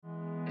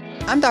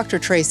I'm Dr.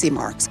 Tracy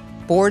Marks,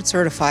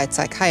 board-certified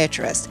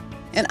psychiatrist,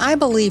 and I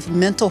believe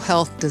mental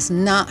health does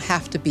not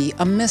have to be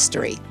a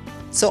mystery.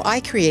 So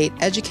I create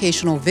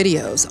educational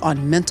videos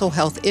on mental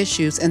health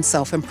issues and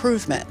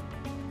self-improvement.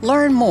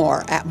 Learn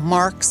more at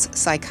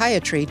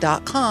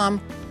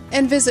markspsychiatry.com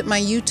and visit my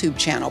YouTube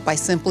channel by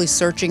simply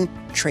searching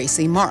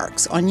Tracy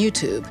Marks on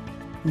YouTube.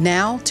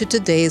 Now to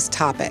today's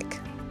topic.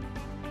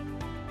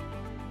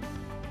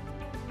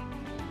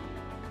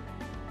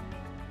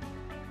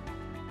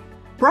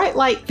 Bright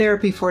light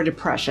therapy for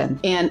depression,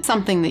 and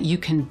something that you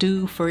can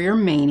do for your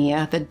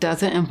mania that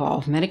doesn't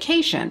involve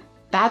medication.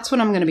 That's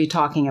what I'm going to be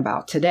talking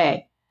about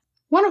today.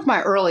 One of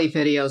my early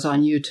videos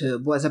on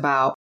YouTube was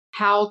about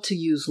how to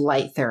use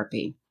light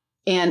therapy,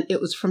 and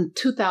it was from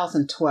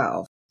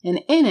 2012.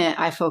 And in it,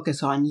 I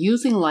focus on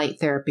using light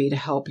therapy to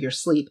help your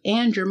sleep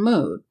and your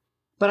mood.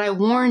 But I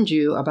warned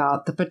you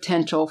about the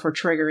potential for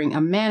triggering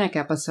a manic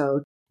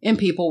episode in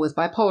people with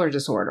bipolar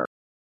disorder.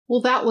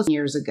 Well, that was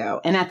years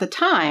ago. And at the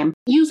time,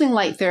 using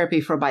light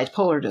therapy for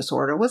bipolar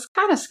disorder was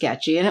kind of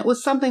sketchy, and it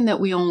was something that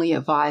we only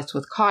advised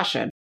with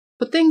caution.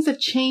 But things have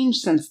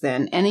changed since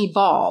then and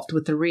evolved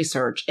with the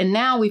research. And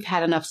now we've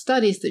had enough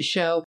studies that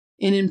show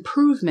an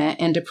improvement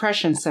in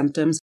depression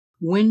symptoms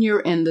when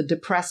you're in the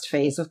depressed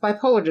phase of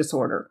bipolar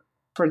disorder.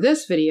 For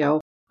this video,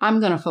 I'm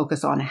going to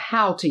focus on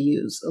how to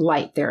use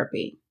light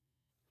therapy.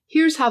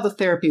 Here's how the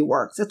therapy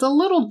works. It's a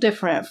little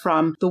different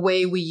from the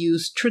way we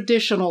use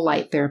traditional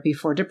light therapy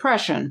for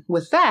depression.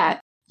 With that,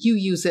 you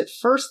use it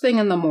first thing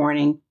in the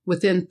morning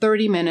within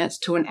 30 minutes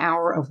to an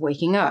hour of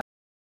waking up.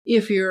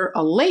 If you're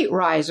a late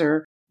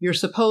riser, you're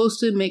supposed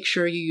to make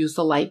sure you use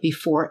the light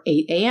before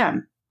 8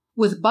 a.m.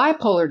 With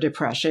bipolar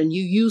depression,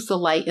 you use the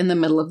light in the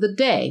middle of the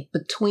day,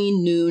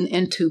 between noon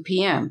and 2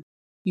 p.m.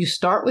 You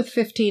start with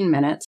 15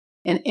 minutes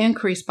and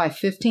increase by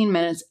 15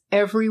 minutes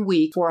every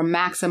week for a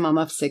maximum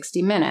of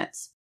 60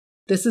 minutes.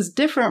 This is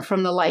different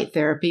from the light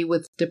therapy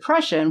with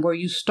depression, where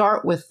you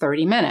start with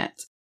 30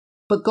 minutes.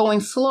 But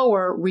going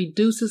slower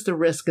reduces the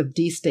risk of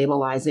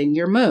destabilizing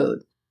your mood.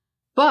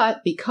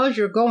 But because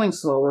you're going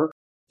slower,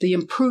 the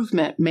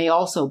improvement may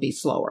also be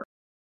slower.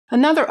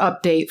 Another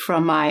update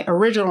from my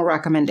original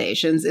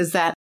recommendations is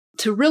that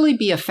to really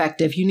be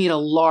effective, you need a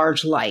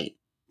large light.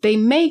 They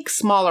make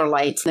smaller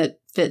lights that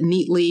fit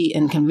neatly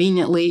and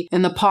conveniently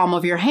in the palm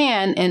of your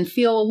hand and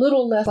feel a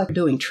little less like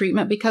doing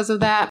treatment because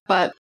of that.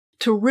 But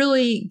to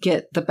really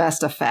get the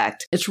best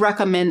effect, it's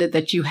recommended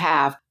that you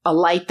have a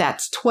light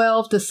that's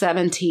 12 to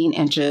 17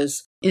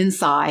 inches in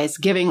size,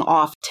 giving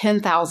off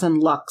 10,000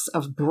 lux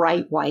of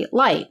bright white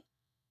light.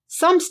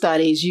 Some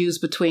studies use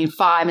between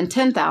 5 and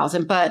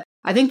 10,000, but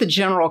I think the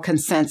general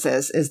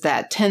consensus is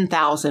that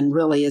 10,000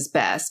 really is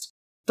best.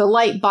 The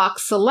light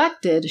box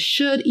selected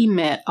should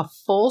emit a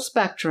full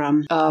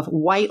spectrum of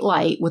white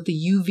light with the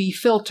UV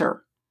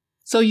filter.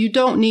 So you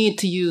don't need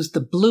to use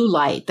the blue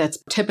light that's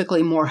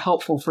typically more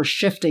helpful for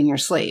shifting your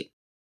sleep.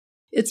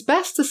 It's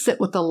best to sit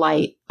with the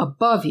light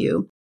above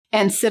you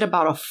and sit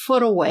about a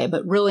foot away,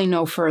 but really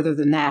no further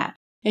than that.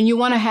 And you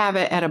want to have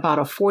it at about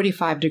a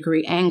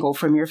 45-degree angle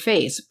from your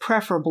face,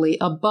 preferably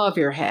above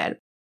your head.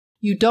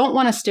 You don't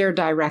want to stare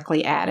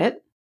directly at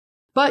it,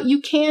 but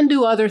you can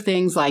do other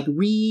things like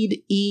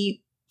read,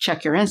 eat,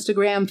 check your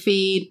Instagram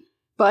feed,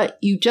 but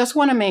you just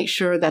want to make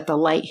sure that the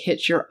light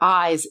hits your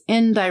eyes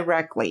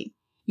indirectly.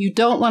 You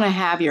don't want to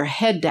have your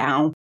head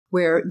down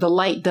where the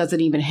light doesn't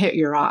even hit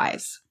your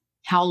eyes.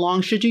 How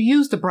long should you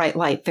use the bright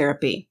light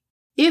therapy?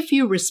 If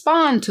you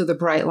respond to the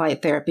bright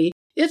light therapy,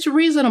 it's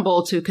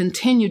reasonable to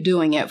continue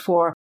doing it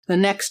for the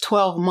next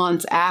 12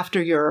 months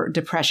after your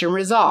depression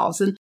resolves.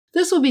 And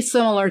this will be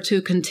similar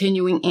to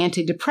continuing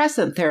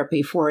antidepressant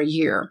therapy for a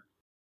year.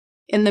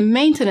 In the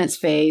maintenance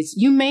phase,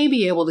 you may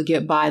be able to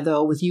get by,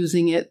 though, with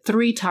using it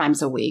 3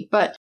 times a week.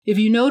 But if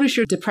you notice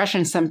your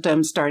depression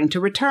symptoms starting to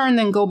return,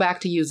 then go back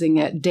to using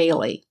it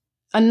daily.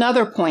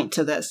 Another point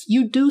to this,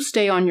 you do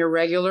stay on your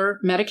regular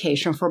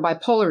medication for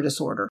bipolar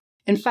disorder.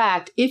 In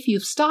fact, if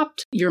you've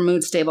stopped your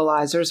mood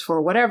stabilizers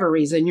for whatever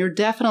reason, you're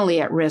definitely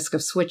at risk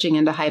of switching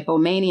into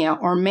hypomania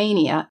or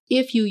mania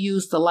if you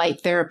use the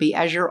light therapy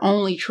as your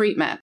only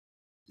treatment.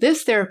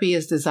 This therapy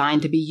is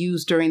designed to be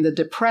used during the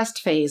depressed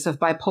phase of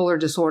bipolar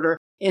disorder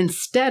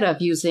instead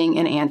of using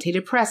an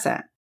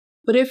antidepressant.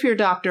 But if your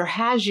doctor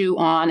has you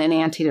on an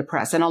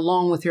antidepressant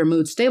along with your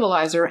mood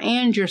stabilizer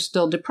and you're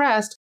still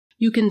depressed,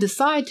 you can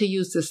decide to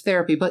use this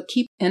therapy, but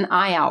keep an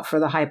eye out for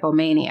the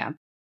hypomania.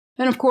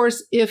 And of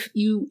course, if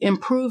you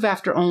improve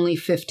after only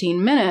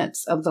 15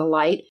 minutes of the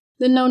light,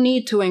 then no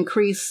need to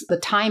increase the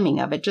timing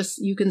of it. Just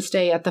you can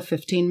stay at the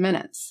 15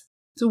 minutes.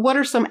 So what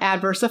are some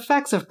adverse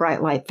effects of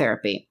bright light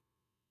therapy?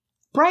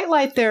 Bright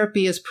light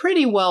therapy is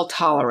pretty well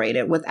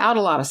tolerated without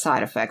a lot of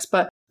side effects,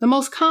 but the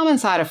most common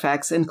side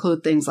effects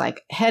include things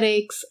like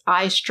headaches,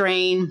 eye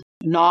strain,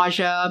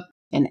 nausea,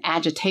 and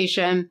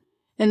agitation.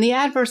 And the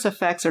adverse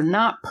effects are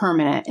not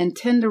permanent and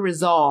tend to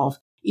resolve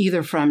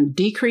either from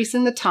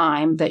decreasing the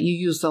time that you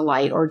use the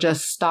light or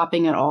just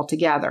stopping it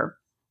altogether.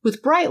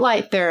 With bright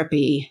light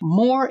therapy,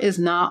 more is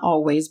not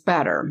always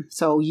better.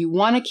 So you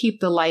want to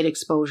keep the light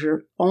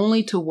exposure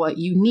only to what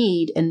you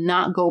need and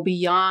not go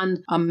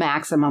beyond a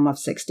maximum of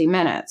 60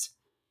 minutes.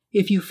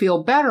 If you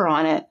feel better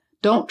on it,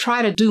 don't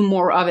try to do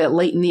more of it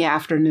late in the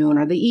afternoon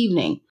or the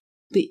evening.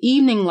 The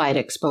evening light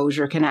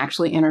exposure can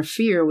actually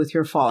interfere with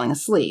your falling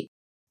asleep.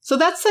 So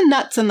that's the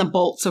nuts and the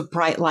bolts of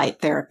bright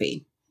light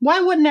therapy. Why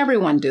wouldn't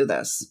everyone do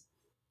this?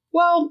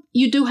 Well,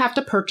 you do have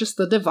to purchase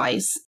the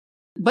device,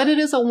 but it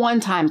is a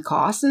one-time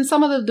cost, and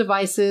some of the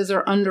devices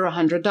are under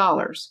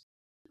 $100.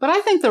 But I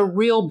think the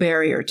real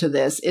barrier to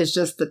this is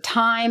just the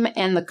time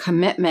and the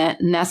commitment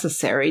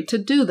necessary to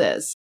do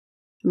this.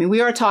 I mean,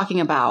 we are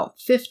talking about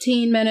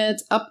 15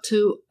 minutes up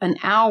to an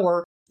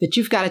hour that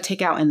you've got to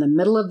take out in the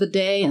middle of the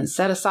day and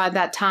set aside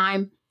that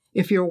time.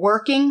 If you're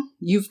working,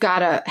 you've got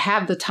to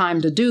have the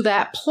time to do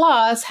that,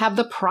 plus have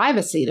the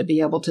privacy to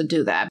be able to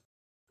do that.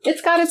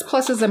 It's got its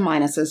pluses and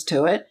minuses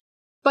to it.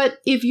 But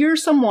if you're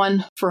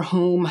someone for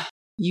whom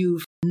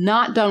you've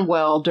not done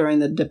well during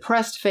the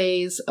depressed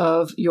phase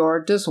of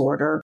your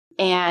disorder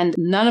and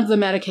none of the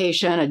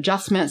medication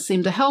adjustments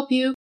seem to help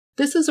you,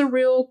 this is a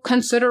real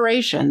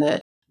consideration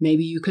that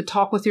maybe you could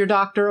talk with your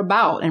doctor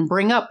about and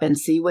bring up and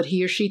see what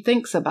he or she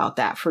thinks about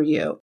that for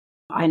you.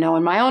 I know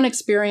in my own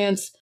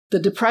experience, the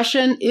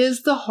depression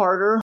is the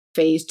harder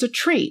phase to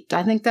treat.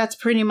 I think that's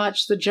pretty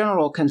much the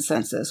general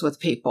consensus with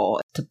people.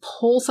 To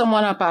pull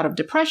someone up out of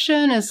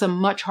depression is a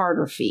much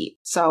harder feat.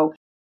 So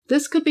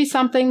this could be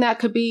something that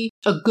could be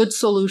a good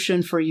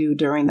solution for you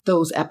during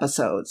those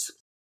episodes.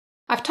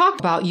 I've talked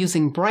about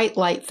using bright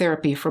light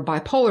therapy for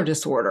bipolar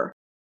disorder,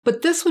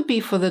 but this would be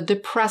for the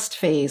depressed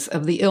phase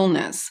of the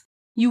illness.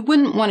 You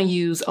wouldn't want to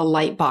use a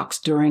light box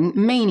during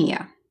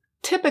mania.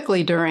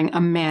 Typically during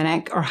a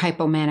manic or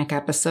hypomanic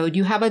episode,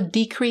 you have a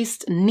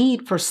decreased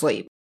need for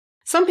sleep.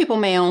 Some people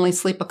may only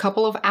sleep a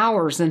couple of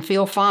hours and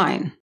feel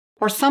fine,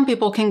 or some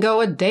people can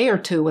go a day or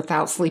two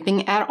without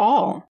sleeping at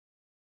all.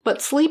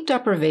 But sleep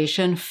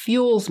deprivation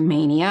fuels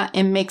mania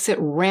and makes it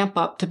ramp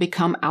up to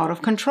become out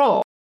of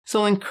control,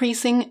 so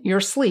increasing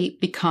your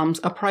sleep becomes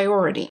a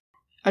priority.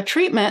 A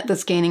treatment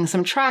that's gaining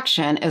some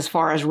traction as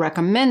far as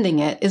recommending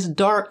it is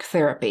dark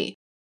therapy.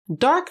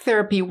 Dark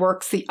therapy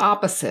works the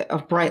opposite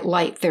of bright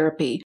light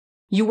therapy.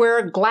 You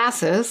wear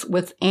glasses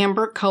with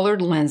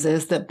amber-colored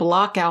lenses that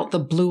block out the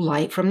blue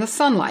light from the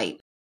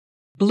sunlight.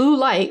 Blue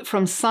light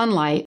from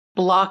sunlight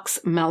blocks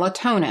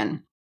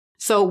melatonin.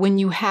 So when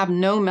you have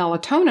no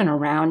melatonin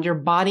around, your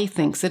body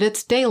thinks that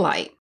it's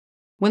daylight.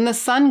 When the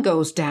sun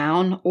goes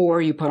down,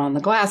 or you put on the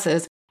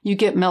glasses, you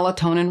get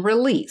melatonin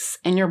release,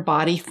 and your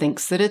body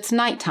thinks that it's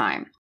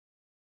nighttime.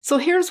 So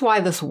here's why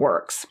this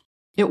works.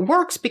 It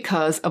works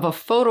because of a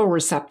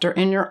photoreceptor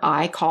in your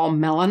eye called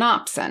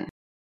melanopsin.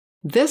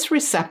 This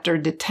receptor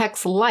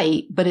detects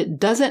light, but it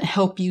doesn't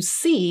help you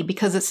see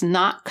because it's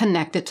not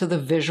connected to the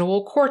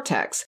visual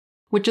cortex,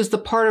 which is the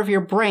part of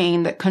your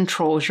brain that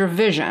controls your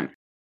vision.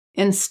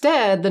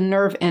 Instead, the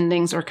nerve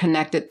endings are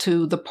connected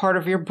to the part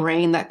of your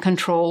brain that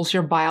controls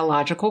your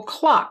biological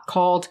clock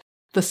called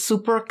the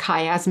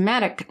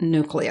suprachiasmatic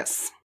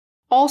nucleus.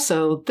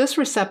 Also, this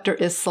receptor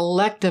is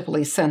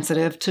selectively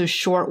sensitive to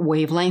short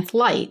wavelength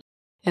light.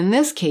 In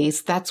this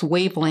case, that's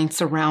wavelengths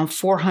around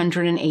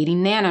 480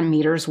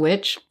 nanometers,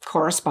 which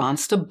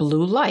corresponds to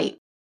blue light.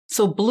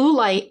 So blue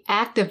light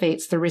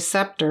activates the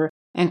receptor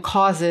and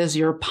causes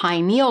your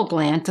pineal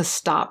gland to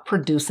stop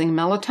producing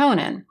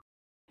melatonin.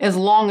 As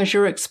long as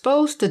you're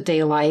exposed to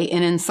daylight,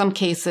 and in some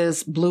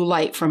cases blue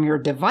light from your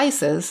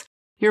devices,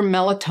 your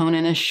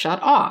melatonin is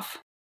shut off.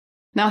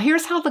 Now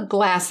here's how the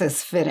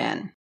glasses fit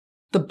in.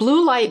 The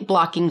blue light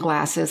blocking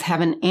glasses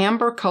have an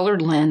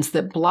amber-colored lens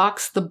that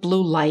blocks the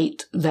blue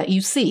light that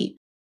you see.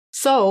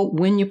 So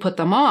when you put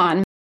them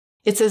on,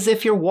 it's as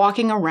if you're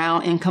walking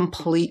around in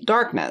complete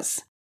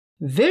darkness.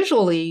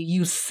 Visually,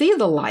 you see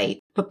the light,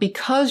 but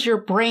because your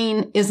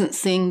brain isn't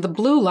seeing the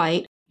blue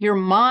light, your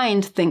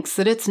mind thinks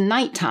that it's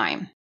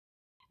nighttime.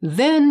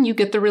 Then you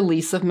get the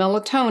release of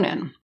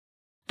melatonin.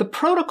 The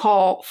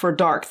protocol for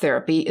dark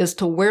therapy is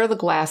to wear the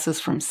glasses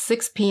from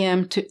 6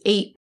 p.m. to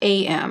 8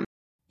 a.m.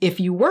 If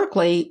you work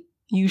late,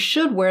 you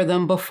should wear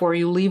them before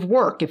you leave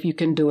work if you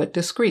can do it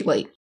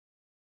discreetly.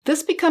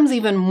 This becomes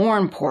even more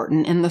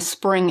important in the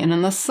spring and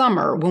in the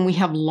summer when we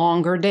have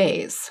longer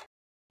days.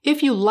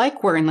 If you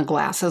like wearing the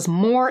glasses,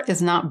 more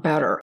is not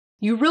better.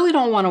 You really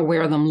don't want to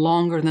wear them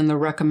longer than the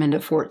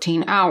recommended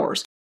 14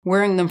 hours.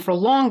 Wearing them for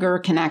longer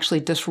can actually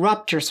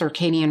disrupt your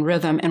circadian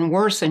rhythm and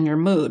worsen your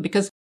mood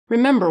because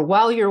remember,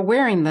 while you're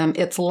wearing them,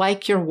 it's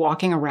like you're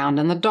walking around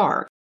in the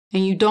dark.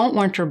 And you don't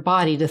want your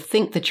body to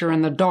think that you're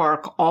in the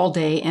dark all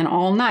day and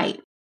all night.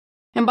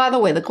 And by the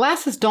way, the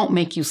glasses don't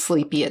make you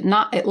sleepy,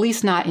 at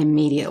least not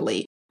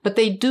immediately, but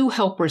they do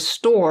help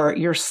restore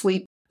your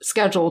sleep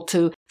schedule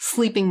to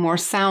sleeping more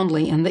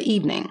soundly in the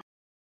evening.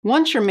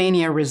 Once your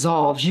mania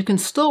resolves, you can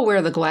still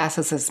wear the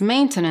glasses as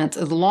maintenance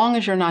as long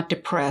as you're not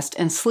depressed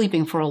and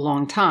sleeping for a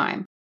long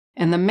time.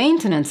 In the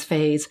maintenance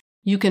phase,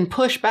 you can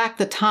push back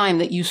the time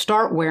that you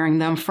start wearing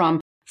them from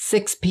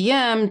 6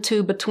 p.m.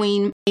 to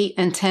between 8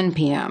 and 10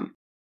 p.m.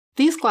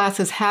 These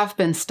glasses have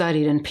been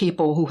studied in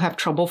people who have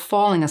trouble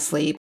falling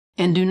asleep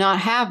and do not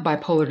have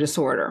bipolar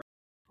disorder.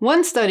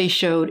 One study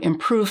showed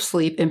improved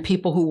sleep in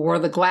people who wore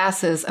the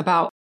glasses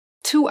about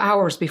 2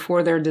 hours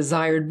before their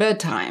desired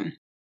bedtime.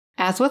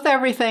 As with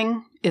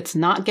everything, it's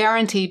not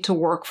guaranteed to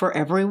work for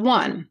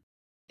everyone.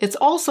 It's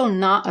also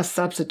not a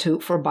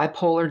substitute for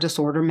bipolar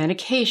disorder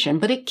medication,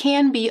 but it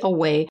can be a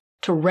way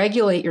to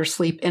regulate your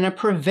sleep in a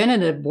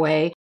preventative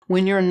way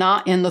when you're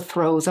not in the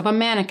throes of a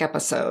manic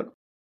episode.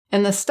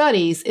 In the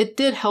studies, it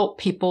did help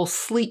people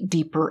sleep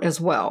deeper as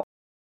well.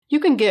 You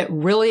can get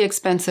really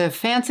expensive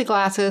fancy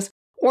glasses,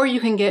 or you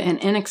can get an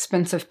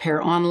inexpensive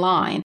pair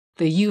online.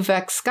 The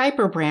Uvex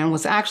Skyper brand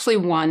was actually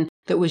one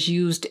that was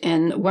used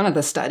in one of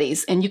the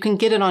studies, and you can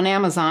get it on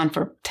Amazon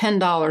for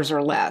 $10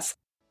 or less.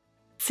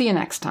 See you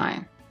next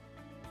time.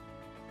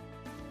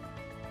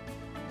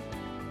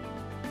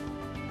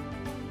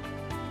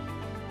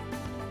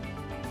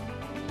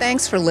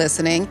 Thanks for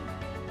listening.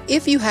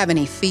 If you have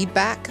any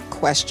feedback,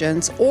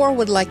 questions, or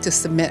would like to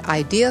submit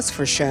ideas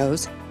for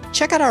shows,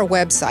 check out our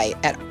website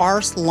at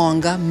Ars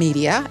Longa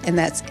Media, and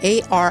that's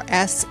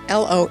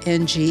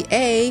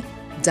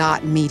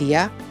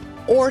ARSLONGA.media,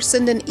 or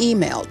send an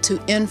email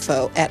to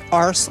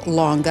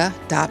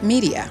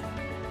info@arslonga.media.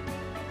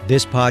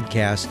 This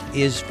podcast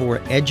is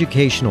for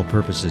educational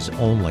purposes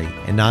only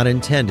and not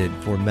intended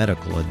for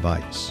medical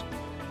advice.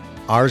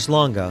 Ars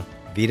Longa,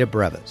 Vita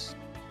Brevis.